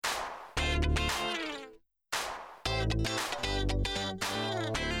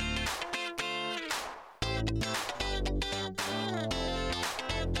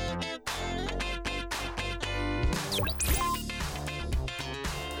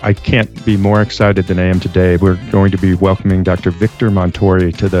I can't be more excited than I am today. We're going to be welcoming Dr. Victor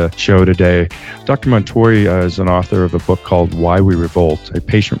Montori to the show today. Dr. Montori is an author of a book called Why We Revolt, a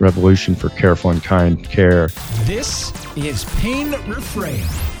patient revolution for careful and kind care. This is Pain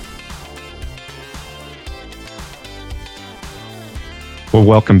Reframed. Well,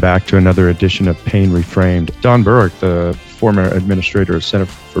 welcome back to another edition of Pain Reframed. Don Burke, the former administrator of Center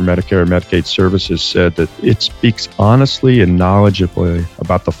for Medicare and Medicaid Services, said that it speaks honestly and knowledgeably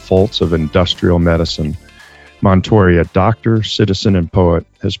about the faults of industrial medicine. Montori, a doctor, citizen, and poet,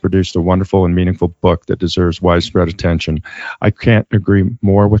 has produced a wonderful and meaningful book that deserves widespread attention. I can't agree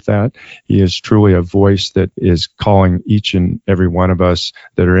more with that. He is truly a voice that is calling each and every one of us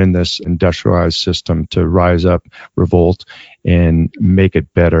that are in this industrialized system to rise up, revolt, and make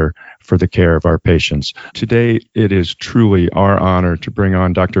it better for the care of our patients. Today, it is truly our honor to bring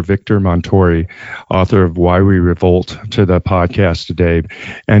on Dr. Victor Montori, author of Why We Revolt, to the podcast today.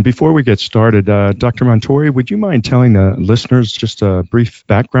 And before we get started, Dr. Montori, would you mind telling the listeners just a brief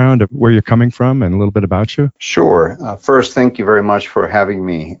background of where you're coming from and a little bit about you? Sure. First, thank you very much for having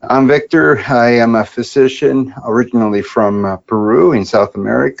me. I'm Victor. I am a physician originally from Peru in South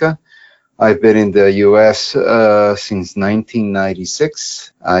America. I've been in the U.S. Since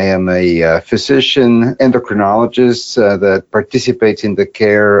 1996. I am a physician endocrinologist that participates in the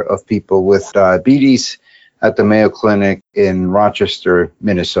care of people with diabetes at the Mayo Clinic in Rochester,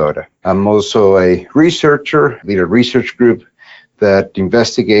 Minnesota. I'm also a researcher, lead a research group that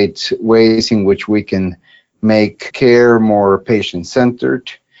investigates ways in which we can make care more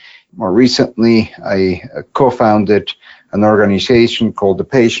patient-centered. More recently, I co-founded an organization called the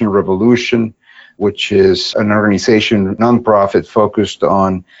Patient Revolution, which is an organization, nonprofit, focused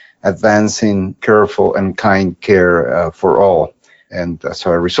on advancing careful and kind care for all. And as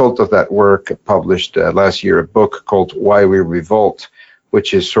a result of that work, I published last year a book called Why We Revolt,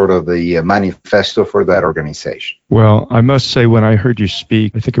 which is sort of the manifesto for that organization. Well, I must say, when I heard you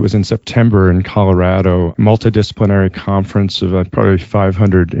speak, I think it was in September in Colorado, multidisciplinary conference of probably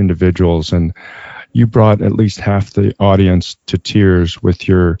 500 individuals, and you brought at least half the audience to tears with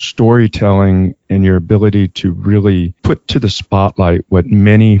your storytelling and your ability to really put to the spotlight what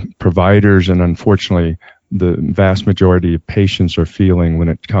many providers and unfortunately the vast majority of patients are feeling when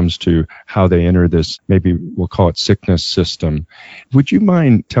it comes to how they enter this, maybe we'll call it sickness system. Would you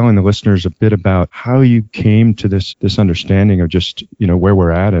mind telling the listeners a bit about how you came to this understanding of just, where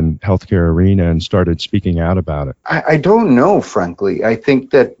we're at in healthcare arena and started speaking out about it? I don't know, frankly. I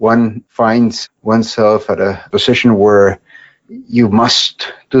think that one finds oneself at a position where you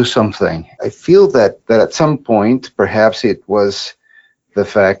must do something. I feel that at some point, perhaps it was the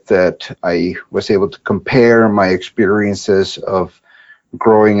fact that I was able to compare my experiences of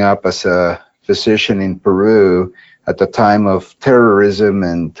growing up as a physician in Peru at the time of terrorism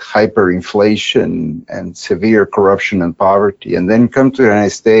and hyperinflation and severe corruption and poverty, and then come to the United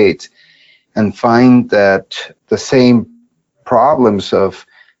States and find that the same problems of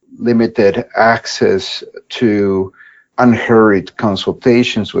limited access to unhurried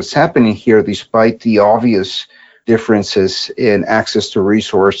consultations was happening here, despite the obvious differences in access to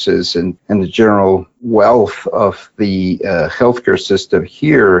resources and the general wealth of the healthcare system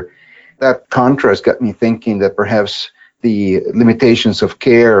here. That contrast got me thinking that perhaps the limitations of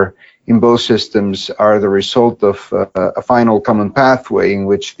care in both systems are the result of a final common pathway in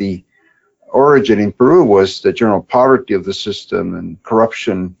which the origin in Peru was the general poverty of the system and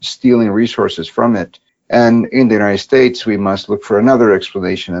corruption stealing resources from it. And in the United States, we must look for another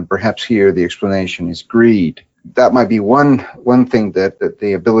explanation, and perhaps here the explanation is greed. That might be one thing, that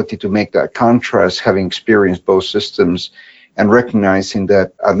the ability to make that contrast, having experienced both systems and recognizing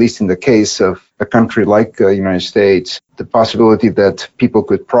that, at least in the case of a country like the United States, the possibility that people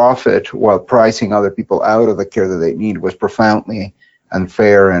could profit while pricing other people out of the care that they need was profoundly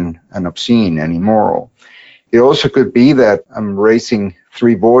unfair and obscene and immoral. It also could be that I'm raising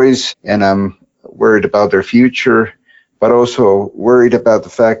 3 boys and I'm worried about their future, but also worried about the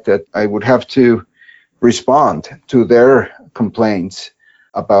fact that I would have to respond to their complaints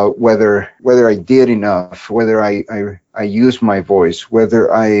about whether I did enough, whether I used my voice,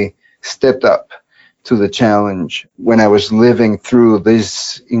 whether I stepped up to the challenge when I was living through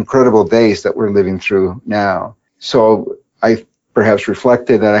these incredible days that we're living through now. So I perhaps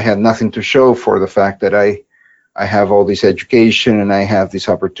reflected that I had nothing to show for the fact that I have all this education and I have this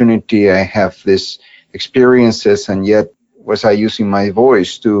opportunity, I have these experiences, and yet was I using my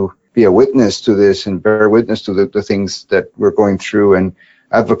voice to be a witness to this and bear witness to the things that we're going through and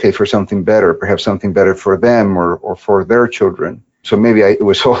advocate for something better, perhaps something better for them or for their children. So maybe it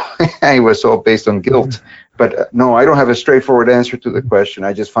was all it was all based on guilt. But no, I don't have a straightforward answer to the question.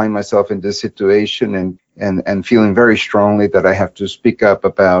 I just find myself in this situation and feeling very strongly that I have to speak up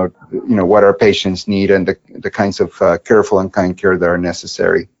about what our patients need and the kinds of careful and kind care that are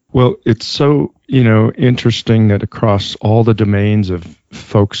necessary. Well, it's so, interesting that across all the domains of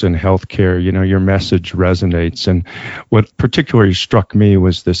folks in healthcare, your message resonates. And what particularly struck me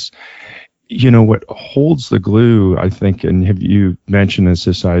was this, what holds the glue, I think, and have you mentioned is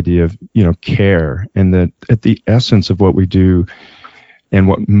this idea of, care, and that at the essence of what we do and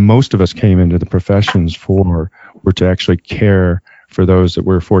what most of us came into the professions for were to actually care for those that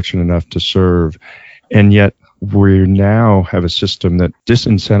we're fortunate enough to serve. And yet we now have a system that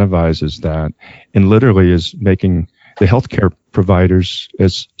disincentivizes that and literally is making the healthcare providers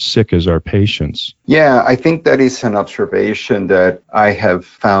as sick as our patients. Yeah, I think that is an observation that I have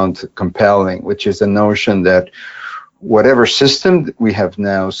found compelling, which is the notion that whatever system we have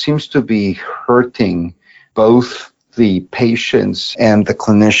now seems to be hurting both the patients and the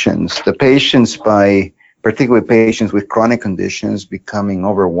clinicians. The patients by, particularly patients with chronic conditions, becoming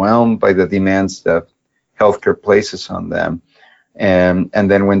overwhelmed by the demands that healthcare places on them. And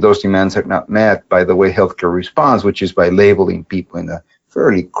then when those demands are not met, by the way healthcare responds, which is by labeling people in a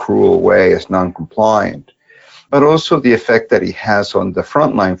fairly cruel way as non-compliant, but also the effect that it has on the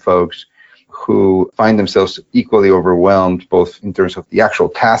frontline folks who find themselves equally overwhelmed, both in terms of the actual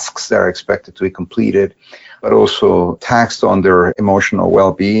tasks that are expected to be completed, but also taxed on their emotional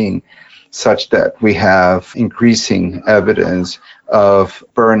well-being, such that we have increasing evidence of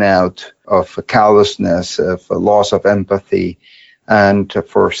burnout, of callousness, of a loss of empathy, and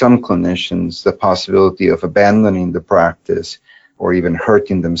for some clinicians, the possibility of abandoning the practice or even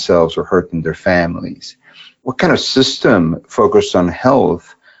hurting themselves or hurting their families. What kind of system focused on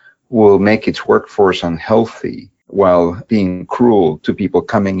health will make its workforce unhealthy while being cruel to people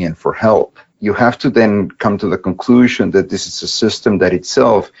coming in for help? You have to then come to the conclusion that this is a system that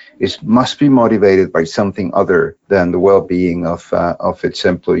itself must be motivated by something other than the well-being of its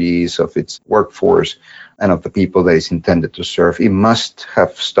employees, of its workforce, and of the people that it's intended to serve. It must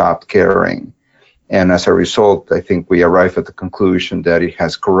have stopped caring. And as a result, I think we arrive at the conclusion that it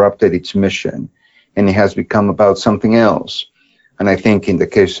has corrupted its mission and it has become about something else. And I think in the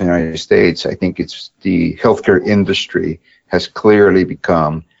case of the United States, I think it's the healthcare industry has clearly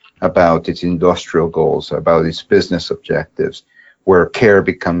become about its industrial goals, about its business objectives, where care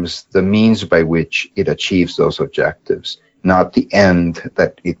becomes the means by which it achieves those objectives, not the end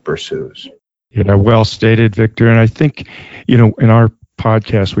that it pursues. Yeah, well stated, Victor. And I think, in our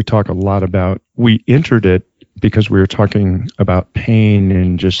podcast, we talk a lot about, we entered it because we were talking about pain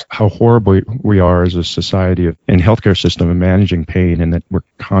and just how horrible we are as a society and healthcare system of managing pain, and that we're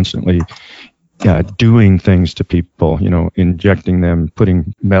constantly doing things to people, injecting them,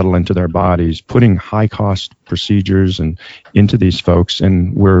 putting metal into their bodies, putting high cost procedures and into these folks.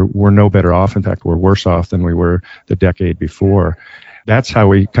 And we're no better off. In fact, we're worse off than we were the decade before. That's how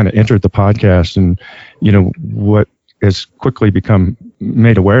we kind of entered the podcast. And, what has quickly become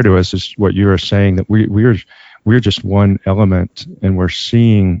made aware to us is what you are saying, that we're just one element, and we're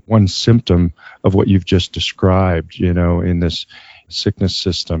seeing one symptom of what you've just described, in this sickness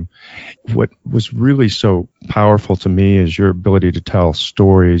system. What was really so powerful to me is your ability to tell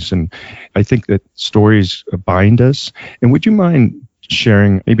stories. And I think that stories bind us. And would you mind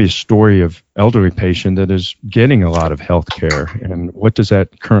sharing maybe a story of elderly patient that is getting a lot of health care, and what does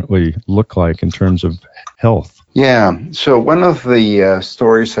that currently look like in terms of health? Yeah, so one of the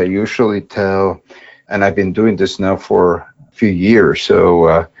stories I usually tell, and I've been doing this now for a few years,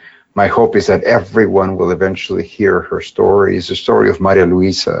 so my hope is that everyone will eventually hear her story, is the story of Maria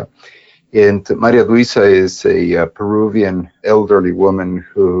Luisa. And Maria Luisa is a Peruvian elderly woman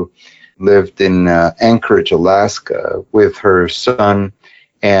who lived in Anchorage, Alaska, with her son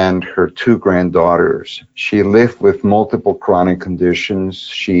and her two granddaughters. She lived with multiple chronic conditions.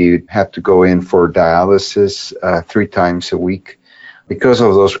 She had to go in for dialysis 3 times a week. Because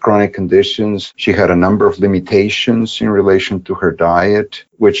of those chronic conditions, she had a number of limitations in relation to her diet,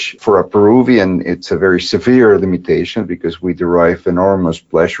 which for a Peruvian, it's a very severe limitation because we derive enormous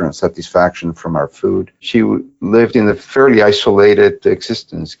pleasure and satisfaction from our food. She lived in a fairly isolated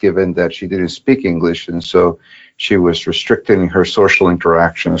existence, given that she didn't speak English, and so she was restricting her social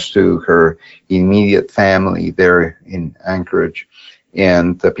interactions to her immediate family there in Anchorage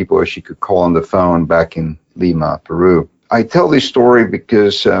and the people she could call on the phone back in Lima, Peru. I tell this story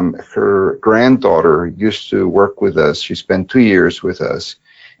because her granddaughter used to work with us. She spent 2 years with us.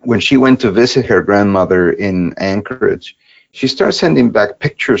 when she went to visit her grandmother in Anchorage, she started sending back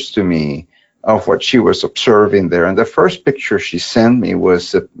pictures to me of what she was observing there. And the first picture she sent me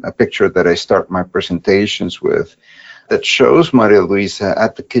was a picture that I start my presentations with that shows Maria Luisa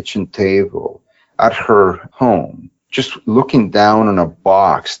at the kitchen table at her home, just looking down on a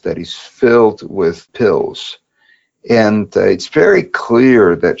box that is filled with pills. And it's very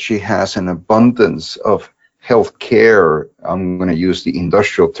clear that she has an abundance of health care, I'm going to use the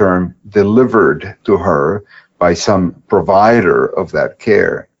industrial term, delivered to her by some provider of that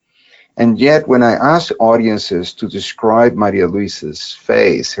care. And yet, when I ask audiences to describe Maria Luisa's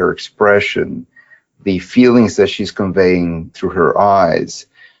face, her expression, the feelings that she's conveying through her eyes,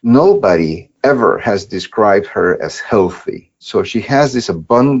 nobody ever has described her as healthy. So she has this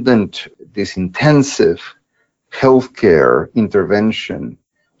abundant, this intensive healthcare intervention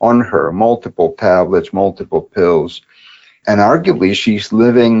on her, multiple tablets, multiple pills, and arguably she's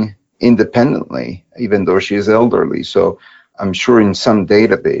living independently, even though she is elderly. So I'm sure in some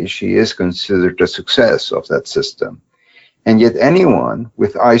database she is considered a success of that system. And yet anyone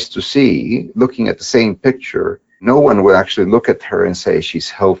with eyes to see, looking at the same picture, no one would actually look at her and say she's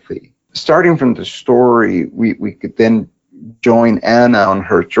healthy. Starting from the story, we could then join Anna on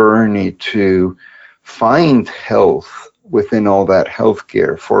her journey to find health within all that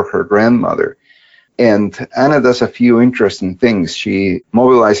healthcare for her grandmother. And Anna does a few interesting things. She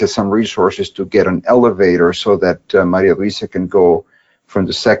mobilizes some resources to get an elevator so that Maria Luisa can go from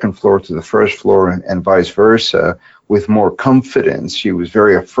the second floor to the first floor and vice versa with more confidence. She was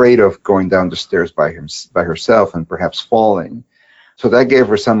very afraid of going down the stairs by herself and perhaps falling. So that gave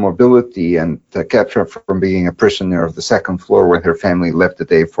her some mobility and kept her from being a prisoner of the second floor when her family left the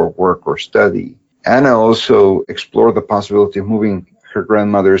day for work or study. Anna also explored the possibility of moving her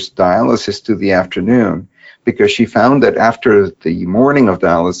grandmother's dialysis to the afternoon because she found that after the morning of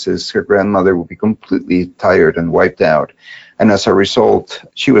dialysis, her grandmother would be completely tired and wiped out. And as a result,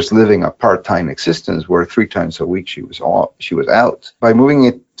 she was living a part-time existence where 3 times a week she was out. By moving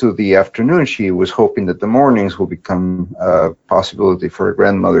it to the afternoon, she was hoping that the mornings will become a possibility for her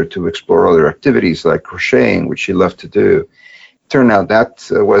grandmother to explore other activities like crocheting, which she loved to do. Turned out that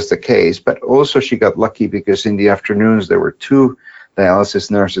was the case, but also she got lucky because in the afternoons there were 2 dialysis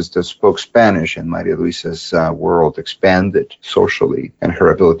nurses that spoke Spanish, and Maria Luisa's world expanded socially and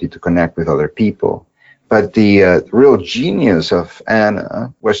her ability to connect with other people. But the real genius of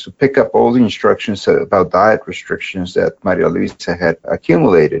Anna was to pick up all the instructions about diet restrictions that Maria Luisa had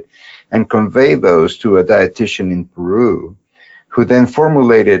accumulated and convey those to a dietitian in Peru, who then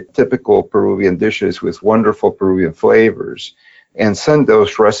formulated typical Peruvian dishes with wonderful Peruvian flavors and sent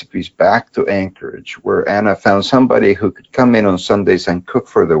those recipes back to Anchorage, where Anna found somebody who could come in on Sundays and cook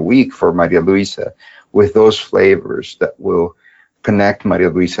for the week for Maria Luisa with those flavors that will connect Maria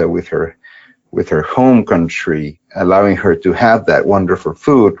Luisa with her home country, allowing her to have that wonderful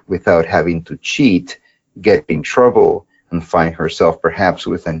food without having to cheat, get in trouble, and find herself perhaps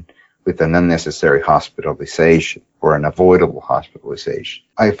with an unnecessary hospitalization or an avoidable hospitalization.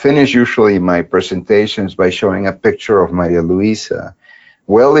 I finish usually my presentations by showing a picture of Maria Luisa,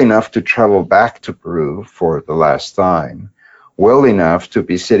 well enough to travel back to Peru for the last time, well enough to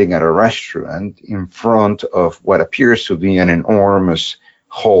be sitting at a restaurant in front of what appears to be an enormous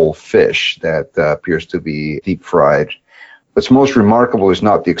whole fish that appears to be deep fried. What's most remarkable is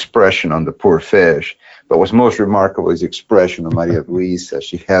not the expression on the poor fish, but what's most remarkable is the expression of Maria Luisa.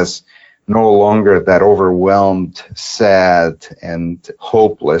 She has no longer that overwhelmed, sad, and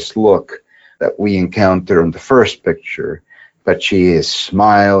hopeless look that we encounter in the first picture, but she is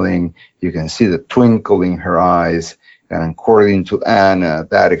smiling. You can see the twinkle in her eyes. And according to Anna,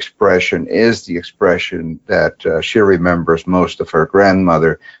 that expression is the expression that she remembers most of her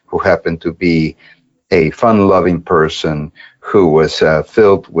grandmother, who happened to be a fun-loving person who was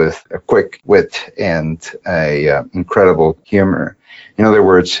filled with a quick wit and a incredible humor. In other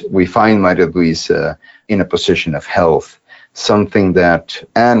words, we find Maria Luisa in a position of health, something that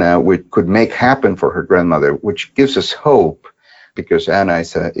Anna could make happen for her grandmother, which gives us hope, because Anna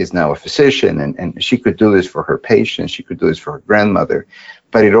is now a physician, and she could do this for her patients, she could do this for her grandmother.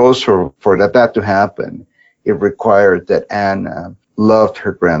 But it also, for that to happen, it required that Anna loved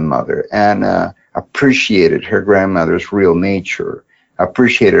her grandmother. Anna appreciated her grandmother's real nature,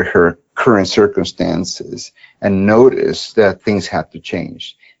 appreciated her current circumstances, and noticed that things had to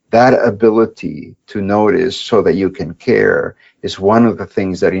change. That ability to notice so that you can care is one of the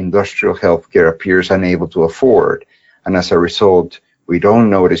things that industrial healthcare appears unable to afford. And as a result, we don't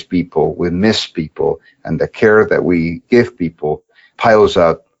notice people, we miss people, and the care that we give people piles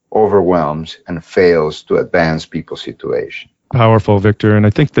up, overwhelms, and fails to advance people's situation. powerful, Victor. And I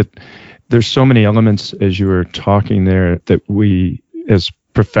think that there's so many elements as you were talking there that we as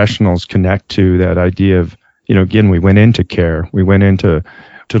professionals connect to that idea of, again, we went into care. We went into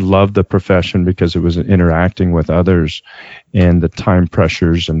to love the profession because it was interacting with others, and the time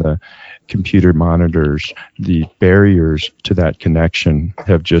pressures and the computer monitors, the barriers to that connection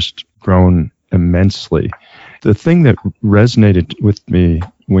have just grown immensely. The thing that resonated with me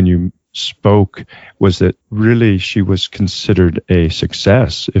when you spoke was that really she was considered a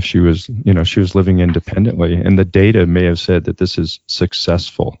success if she was living independently, and the data may have said that this is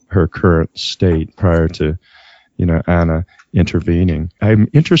successful, her current state prior to Anna intervening. I'm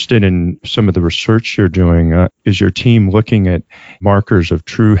interested in some of the research you're doing. Is your team looking at markers of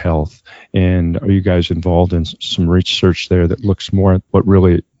true health, and are you guys involved in some research there that looks more at what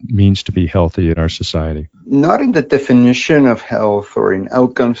really it means to be healthy in our society? Not in the definition of health or in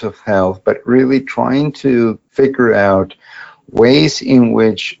outcomes of health, but really trying to figure out ways in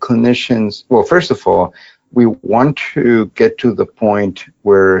which clinicians, well, first of all, we want to get to the point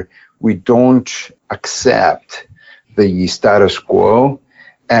where we don't accept the status quo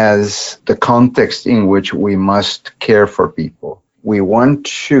as the context in which we must care for people. We want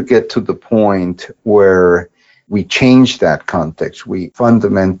to get to the point where we change that context. We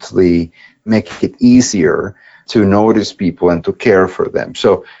fundamentally make it easier to notice people and to care for them.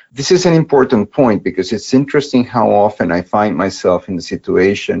 So this is an important point because it's interesting how often I find myself in the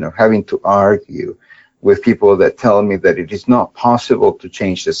situation of having to argue with people that tell me that it is not possible to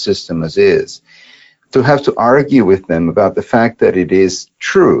change the system as is. To have to argue with them about the fact that it is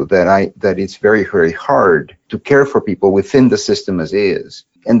true that it's very, very hard to care for people within the system as is.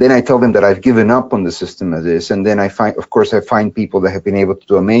 And then I tell them that I've given up on the system as is. And then I find people that have been able to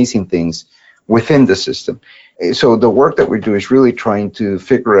do amazing things within the system. So the work that we do is really trying to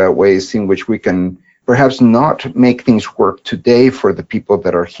figure out ways in which we can perhaps not make things work today for the people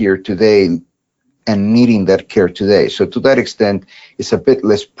that are here today and needing that care today. So to that extent, it's a bit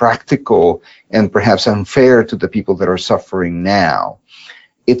less practical and perhaps unfair to the people that are suffering now.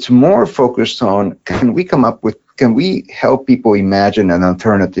 It's more focused on, can we help people imagine an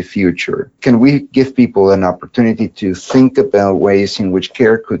alternative future? Can we give people an opportunity to think about ways in which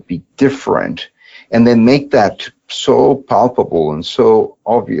care could be different, and then make that so palpable and so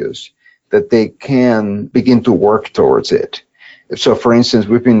obvious that they can begin to work towards it? So, for instance,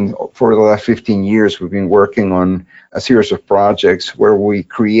 for the last 15 years, we've been working on a series of projects where we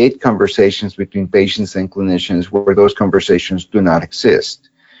create conversations between patients and clinicians where those conversations do not exist,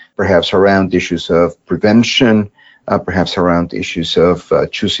 perhaps around issues of prevention, perhaps around issues of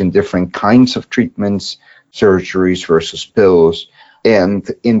choosing different kinds of treatments, surgeries versus pills.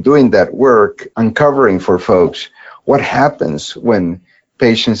 And in doing that work, uncovering for folks what happens when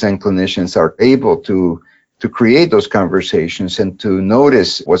patients and clinicians are able to create those conversations and to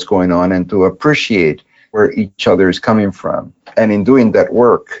notice what's going on and to appreciate where each other is coming from. And in doing that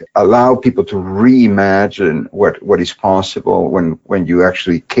work, allow people to reimagine what is possible when you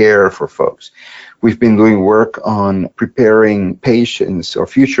actually care for folks. We've been doing work on preparing patients or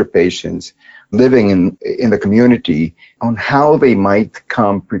future patients living in the community on how they might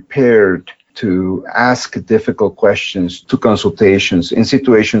come prepared to ask difficult questions to consultations in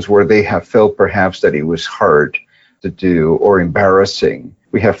situations where they have felt perhaps that it was hard to do or embarrassing.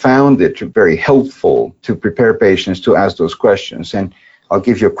 We have found it very helpful to prepare patients to ask those questions. And I'll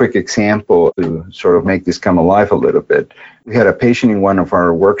give you a quick example to sort of make this come alive a little bit. We had a patient in one of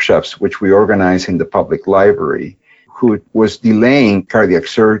our workshops, which we organized in the public library, who was delaying cardiac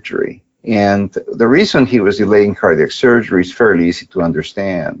surgery. And the reason he was delaying cardiac surgery is fairly easy to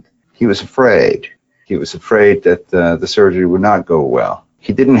understand. He was afraid. He was afraid that the surgery would not go well.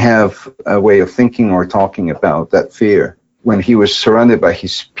 He didn't have a way of thinking or talking about that fear. When he was surrounded by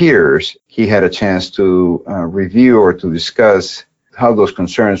his peers, he had a chance to review or to discuss how those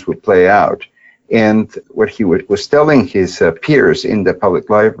concerns would play out. And what he was telling his peers in the public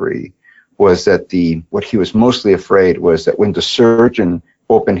library was that what he was mostly afraid was that when the surgeon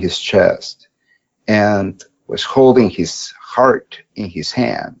opened his chest and was holding his heart in his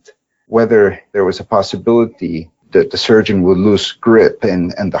hand, whether there was a possibility that the surgeon will lose grip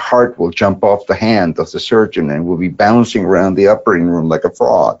and the heart will jump off the hand of the surgeon and will be bouncing around the operating room like a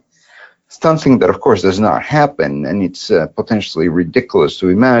frog. Something that, of course, does not happen, and it's potentially ridiculous to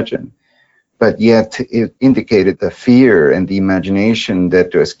imagine. But yet it indicated the fear and the imagination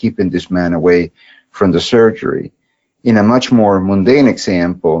that was keeping this man away from the surgery. In a much more mundane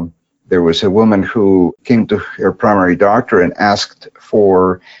example, there was a woman who came to her primary doctor and asked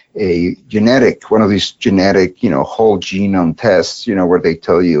for one of these genetic, whole genome tests, where they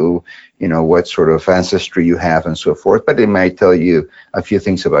tell you, what sort of ancestry you have and so forth, but it might tell you a few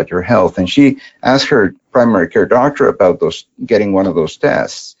things about your health. And she asked her primary care doctor about getting one of those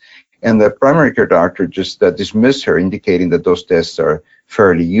tests. And the primary care doctor just dismissed her, indicating that those tests are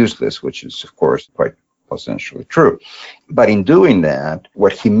fairly useless, which is, of course, quite essentially true. But in doing that,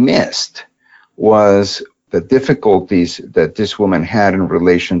 what he missed was the difficulties that this woman had in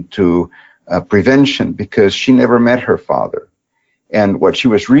relation to prevention, because she never met her father. And what she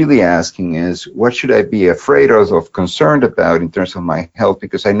was really asking is, what should I be afraid of concerned about in terms of my health,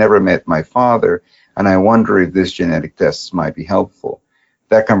 because I never met my father, and I wonder if these genetic tests might be helpful.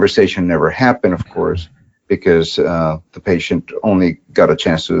 That conversation never happened, of course, because the patient only got a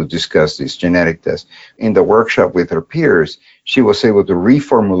chance to discuss these genetic tests. In the workshop with her peers, she was able to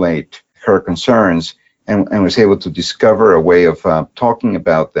reformulate her concerns and was able to discover a way of talking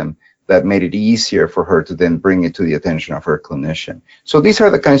about them that made it easier for her to then bring it to the attention of her clinician. So these are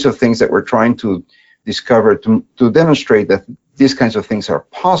the kinds of things that we're trying to discover to demonstrate that these kinds of things are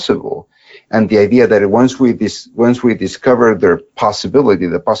possible. And the idea that once we discover their possibility,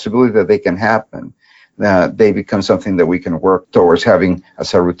 the possibility that they can happen, they become something that we can work towards having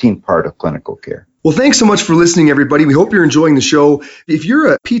as a routine part of clinical care. Well, thanks so much for listening, everybody. We hope you're enjoying the show. If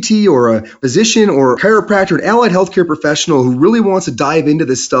you're a PT or a physician or a chiropractor, an allied healthcare professional who really wants to dive into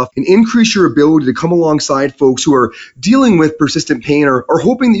this stuff and increase your ability to come alongside folks who are dealing with persistent pain or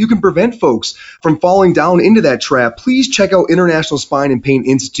hoping that you can prevent folks from falling down into that trap, please check out International Spine and Pain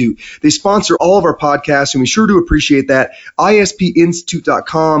Institute. They sponsor all of our podcasts, and we sure do appreciate that.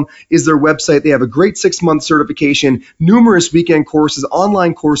 ISPinstitute.com is their website. They have a great 6-month certification, numerous weekend courses,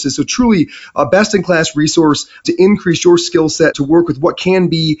 online courses, so truly a best-in-class resource to increase your skill set to work with what can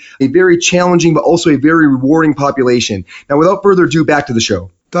be a very challenging but also a very rewarding population. Now, without further ado, back to the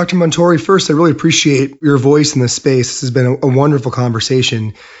show. Dr. Montori, first, I really appreciate your voice in this space. This has been a wonderful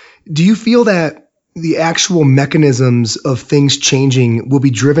conversation. Do you feel that the actual mechanisms of things changing will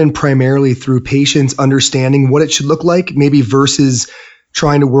be driven primarily through patients understanding what it should look like, maybe versus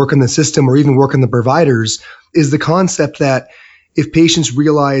trying to work on the system or even work on the providers? Is the concept that if patients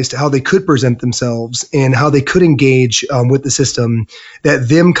realized how they could present themselves and how they could engage with the system, that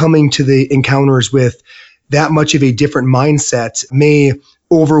them coming to the encounters with that much of a different mindset may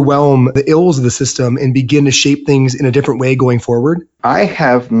overwhelm the ills of the system and begin to shape things in a different way going forward? I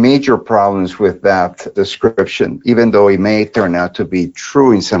have major problems with that description, even though it may turn out to be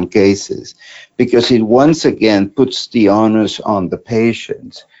true in some cases, because it once again puts the onus on the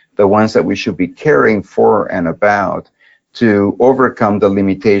patients, the ones that we should be caring for and about, to overcome the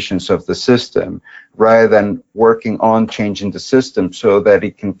limitations of the system rather than working on changing the system so that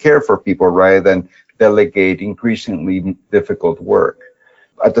it can care for people rather than delegate increasingly difficult work.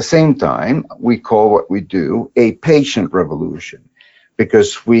 At the same time, we call what we do a patient revolution,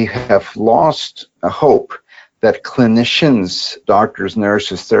 because we have lost a hope that clinicians, doctors,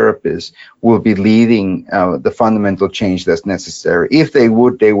 nurses, therapists will be leading the fundamental change that's necessary. If they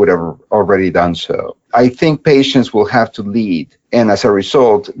would have already done so. I think patients will have to lead, and as a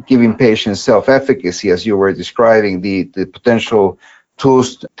result, giving patients self-efficacy, as you were describing, the potential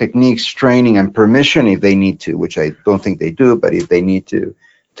tools, techniques, training, and permission if they need to, which I don't think they do, but if they need to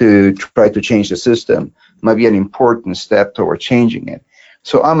try to change the system, might be an important step toward changing it.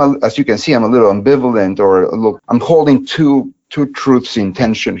 So as you can see, I'm a little ambivalent, I'm holding two truths in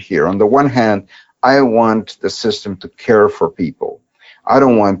tension here. On the one hand, I want the system to care for people. I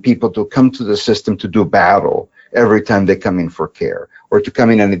don't want people to come to the system to do battle every time they come in for care, or to come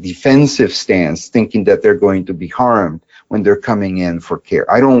in a defensive stance thinking that they're going to be harmed when they're coming in for care.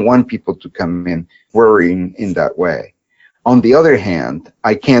 I don't want people to come in worrying in that way. On the other hand,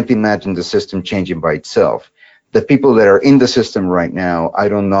 I can't imagine the system changing by itself. The people that are in the system right now, I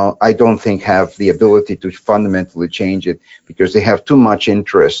don't think have the ability to fundamentally change it, because they have too much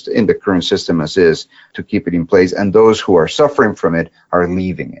interest in the current system as is to keep it in place, and those who are suffering from it are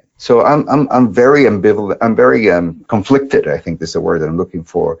leaving it. So I'm very ambivalent. I'm very conflicted, I think is the word that I'm looking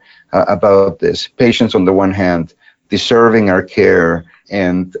for, about this. Patients on the one hand deserving our care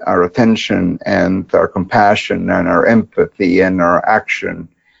and our attention and our compassion and our empathy and our action,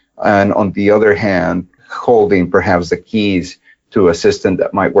 and on the other hand, holding perhaps the keys to a system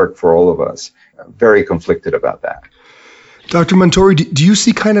that might work for all of us. Very conflicted about that. Dr. Montori, do you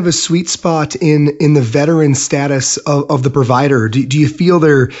see kind of a sweet spot in the veteran status of the provider? Do you feel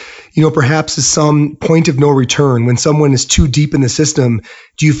there, perhaps is some point of no return when someone is too deep in the system?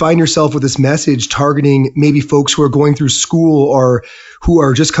 Do you find yourself with this message targeting maybe folks who are going through school or who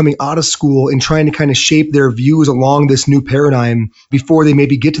are just coming out of school and trying to kind of shape their views along this new paradigm before they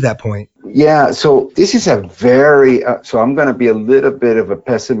maybe get to that point? Yeah, so this is a very, so I'm going to be a little bit of a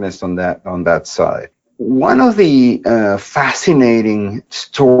pessimist on that side. One of the fascinating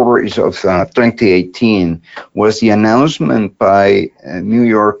stories of 2018 was the announcement by New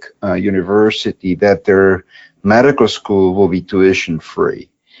York University that their medical school will be tuition free.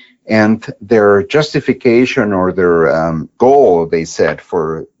 And their justification or their goal, they said,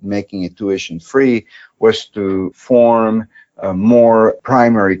 for making it tuition free was to form more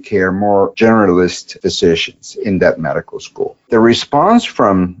primary care, more generalist physicians in that medical school. The response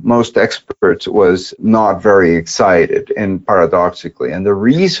from most experts was not very excited, and paradoxically. And the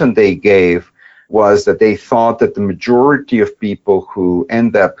reason they gave was that they thought that the majority of people who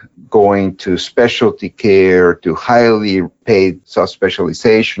end up going to specialty care, to highly paid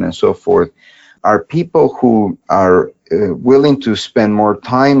subspecialization and so forth, are people who are willing to spend more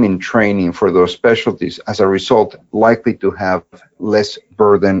time in training for those specialties, as a result, likely to have less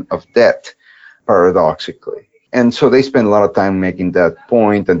burden of debt, paradoxically. And so they spend a lot of time making that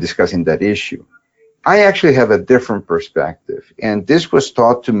point and discussing that issue. I actually have a different perspective, and this was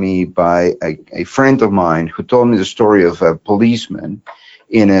taught to me by a friend of mine who told me the story of a policeman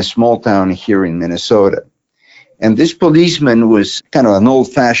in a small town here in Minnesota. And this policeman was kind of an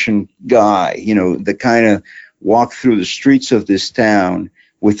old-fashioned guy, the kind of walk through the streets of this town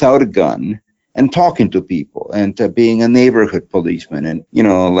without a gun and talking to people and being a neighborhood policeman and,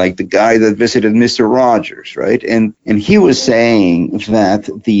 like the guy that visited Mr. Rogers, right? And he was saying that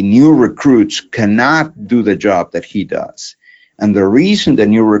the new recruits cannot do the job that he does. And the reason the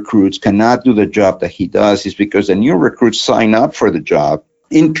new recruits cannot do the job that he does is because the new recruits sign up for the job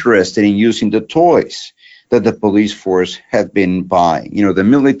interested in using the toys that the police force had been buying. The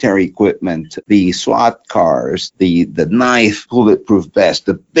military equipment, the SWAT cars, the knife bulletproof vest,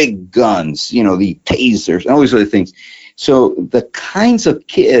 the big guns, the tasers, and all these other things. So the kinds of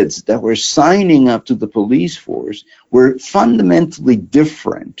kids that were signing up to the police force were fundamentally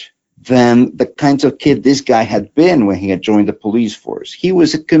different than the kinds of kid this guy had been when he had joined the police force. He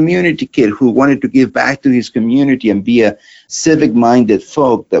was a community kid who wanted to give back to his community and be a civic-minded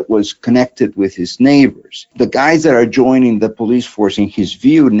folk that was connected with his neighbors. The guys that are joining the police force, in his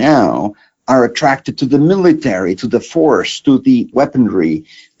view now, are attracted to the military, to the force, to the weaponry,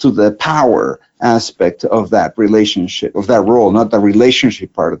 to the power aspect of that relationship, of that role, not the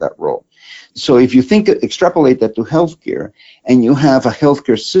relationship part of that role. So if you extrapolate that to healthcare, and you have a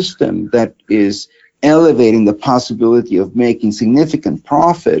healthcare system that is elevating the possibility of making significant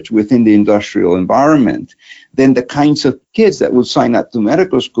profit within the industrial environment, then the kinds of kids that will sign up to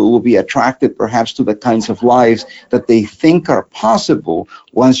medical school will be attracted perhaps to the kinds of lives that they think are possible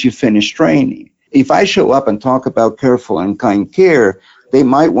once you finish training. If I show up and talk about careful and kind care, they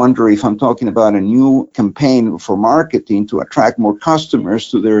might wonder if I'm talking about a new campaign for marketing to attract more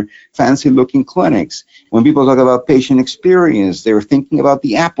customers to their fancy-looking clinics. When people talk about patient experience, they're thinking about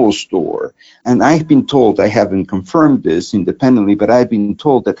the Apple Store. And I've been told, I haven't confirmed this independently, but I've been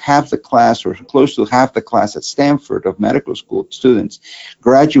told that half the class, or close to half the class at Stanford of medical school students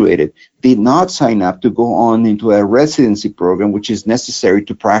graduated, did not sign up to go on into a residency program, which is necessary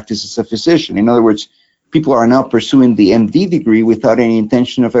to practice as a physician. In other words, people are now pursuing the MD degree without any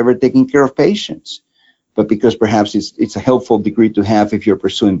intention of ever taking care of patients, but because perhaps it's a helpful degree to have if you're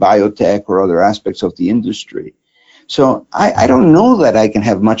pursuing biotech or other aspects of the industry. So I don't know that I can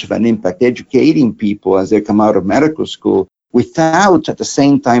have much of an impact educating people as they come out of medical school without at the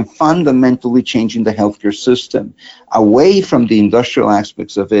same time fundamentally changing the healthcare system away from the industrial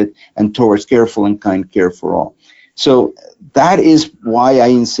aspects of it and towards careful and kind care for all. So that is why I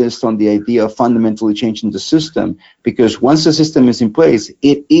insist on the idea of fundamentally changing the system, because once the system is in place,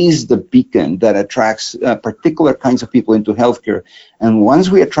 it is the beacon that attracts particular kinds of people into healthcare. And once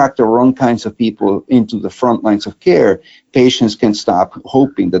we attract the wrong kinds of people into the front lines of care, patients can stop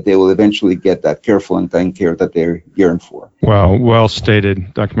hoping that they will eventually get that careful and kind care that they yearn for. Well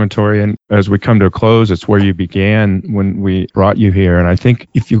stated, Dr. Montori. And as we come to a close, it's where you began when we brought you here. And I think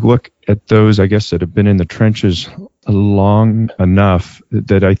if you look at those, I guess, that have been in the trenches long enough,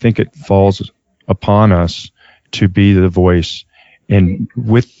 that I think it falls upon us to be the voice. And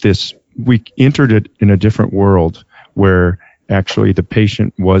with this, we entered it in a different world where actually the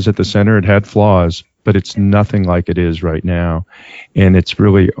patient was at the center. It had flaws, but it's nothing like it is right now. And it's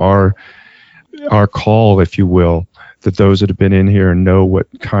really our call, if you will, that those that have been in here know what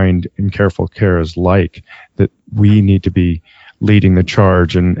kind and careful care is like, that we need to be leading the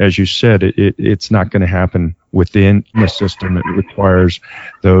charge. And as you said, it's not going to happen within the system. It requires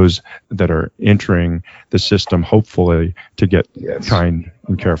those that are entering the system, hopefully, to get kind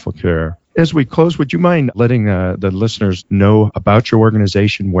and careful care. As we close, would you mind letting the listeners know about your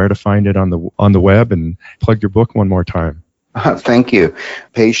organization, where to find it on the web, and plug your book one more time? Thank you.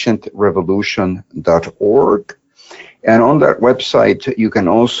 PatientRevolution.org. And on that website, you can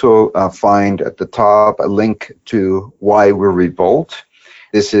also find at the top a link to Why We Revolt.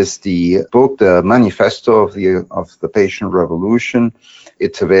 This is the book, the manifesto of the Patient Revolution.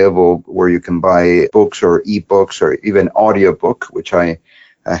 It's available where you can buy books or ebooks or even audiobook, which I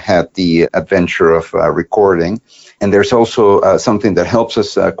had the adventure of recording. And there's also something that helps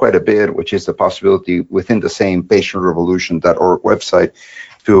us quite a bit, which is the possibility within the same patientrevolution.org website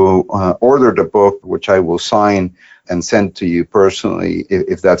to order the book, which I will sign and send to you personally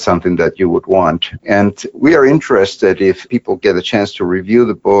if that's something that you would want. And we are interested, if people get a chance to review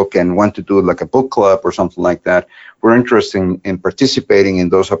the book and want to do like a book club or something like that, we're interested in participating in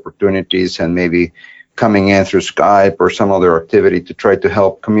those opportunities and maybe coming in through Skype or some other activity to try to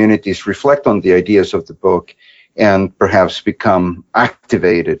help communities reflect on the ideas of the book and perhaps become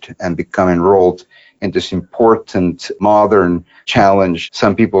activated and become enrolled in this important modern challenge.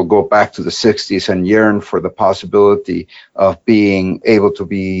 Some people go back to the 60s and yearn for the possibility of being able to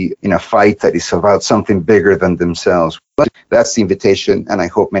be in a fight that is about something bigger than themselves. But that's the invitation, and I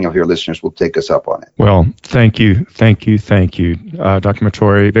hope many of your listeners will take us up on it. Well, thank you. Dr.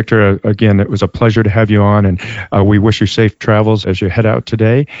 Montori. Victor, again, it was a pleasure to have you on, and we wish you safe travels as you head out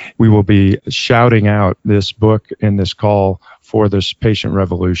today. We will be shouting out this book in this call for this patient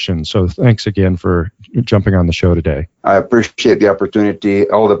revolution. So thanks again for jumping on the show today. I appreciate the opportunity.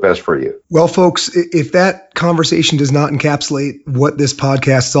 All the best for you. Well, folks, if that conversation does not encapsulate what this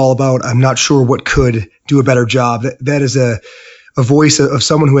podcast is all about, I'm not sure what could do a better job. That is a voice of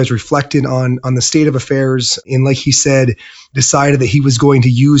someone who has reflected on the state of affairs and, like he said, decided that he was going to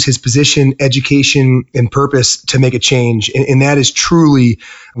use his position, education, and purpose to make a change. And that is truly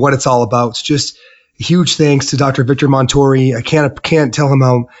what it's all about. It's just huge thanks to Dr. Victor Montori. I can't tell him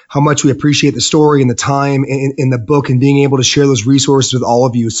how much we appreciate the story and the time in the book and being able to share those resources with all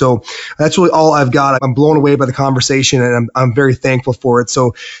of you. So that's really all I've got. I'm blown away by the conversation, and I'm very thankful for it.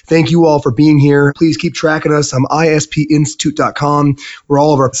 So thank you all for being here. Please keep tracking us on ispinstitute.com, where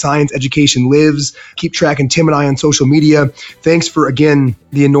all of our science education lives. Keep tracking Tim and I on social media. Thanks for, again,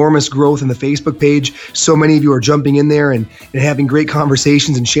 the enormous growth in the Facebook page. So many of you are jumping in there and having great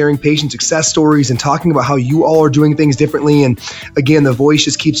conversations and sharing patient success stories and talking about how you all are doing things differently. And again, the voice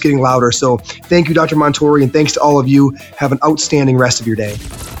just keeps getting louder. So thank you, Dr. Montori, and thanks to all of you. Have an outstanding rest of your day.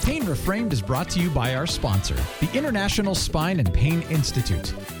 Pain Reframed is brought to you by our sponsor, the International Spine and Pain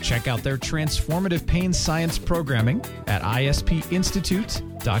Institute. Check out their transformative pain science programming at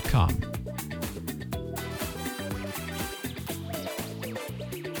ispinstitute.com.